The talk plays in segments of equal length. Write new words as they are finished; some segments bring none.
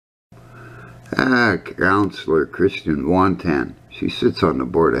Councillor Kristyn Wong-Tam. She sits on the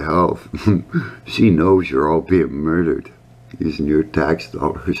Board of Health. She knows you're all being murdered using your tax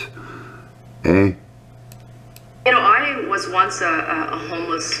dollars. Eh? You know, I was once a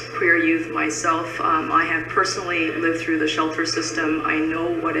homeless queer youth myself. I have personally lived through the shelter system. I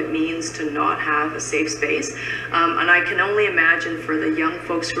know what it means to not have a safe space. And I can only imagine for the young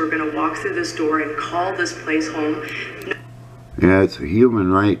folks who are going to walk through this door and call this place home. Yeah, it's a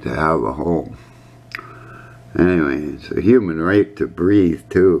human right to have a home. Anyway, it's a human right to breathe,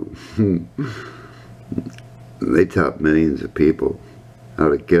 too. They taught millions of people how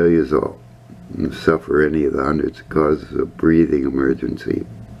to kill you all and suffer any of the hundreds of causes of breathing emergency.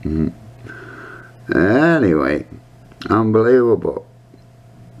 Anyway, unbelievable.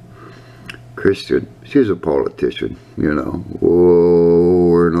 Kristyn, she's a politician, you know. Whoa,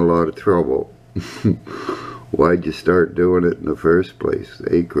 we're in a lot of trouble. Why'd you start doing it in the first place?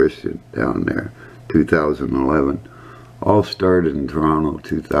 Hey, Kristyn, down there, 2011. All started in Toronto,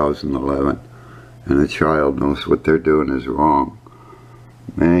 2011. And a child knows what they're doing is wrong.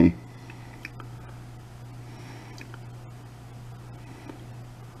 Hey?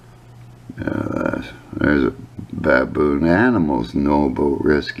 There's a baboon. Animals know about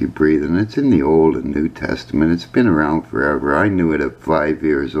rescue breathing. It's in the Old and New Testament. It's been around forever. I knew it at 5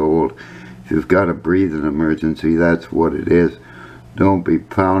 years old. If you've got a breathing emergency, that's what it is. Don't be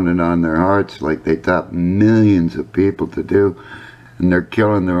pounding on their hearts like they taught millions of people to do, and they're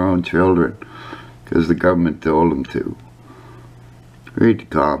killing their own children because the government told them to. Read the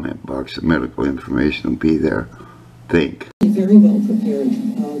comment box. The medical information will be there. Think. Very well prepared.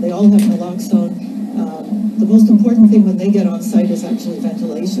 They all have naloxone. The most important thing when they get on site is actually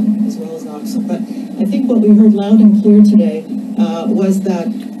ventilation as well as naloxone. But I think what we heard loud and clear today was that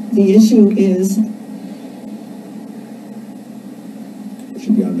the issue is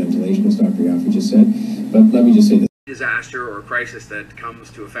should be on ventilation, as Dr. Yaffe just said. But let me just say that disaster or crisis that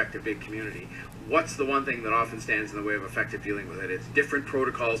comes to affect a big community, what's the one thing that often stands in the way of effective dealing with it? It's different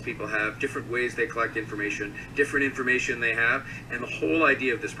protocols people have, different ways they collect information, different information they have, and the whole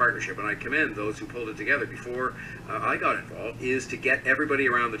idea of this partnership, and I commend those who pulled it together before I got involved, is to get everybody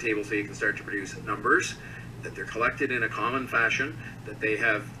around the table so you can start to produce numbers, that they're collected in a common fashion, that they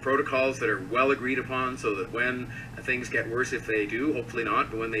have protocols that are well agreed upon so that when things get worse, if they do, hopefully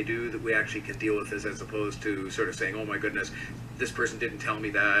not, but when they do, that we actually can deal with this as opposed to sort of saying, oh my goodness, this person didn't tell me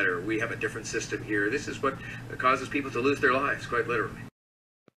that, or we have a different system here. This is what causes people to lose their lives, quite literally.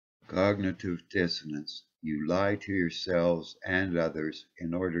 Cognitive dissonance. You lie to yourselves and others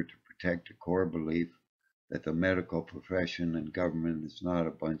in order to protect a core belief that the medical profession and government is not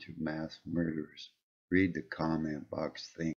a bunch of mass murderers. Read the comment box thing.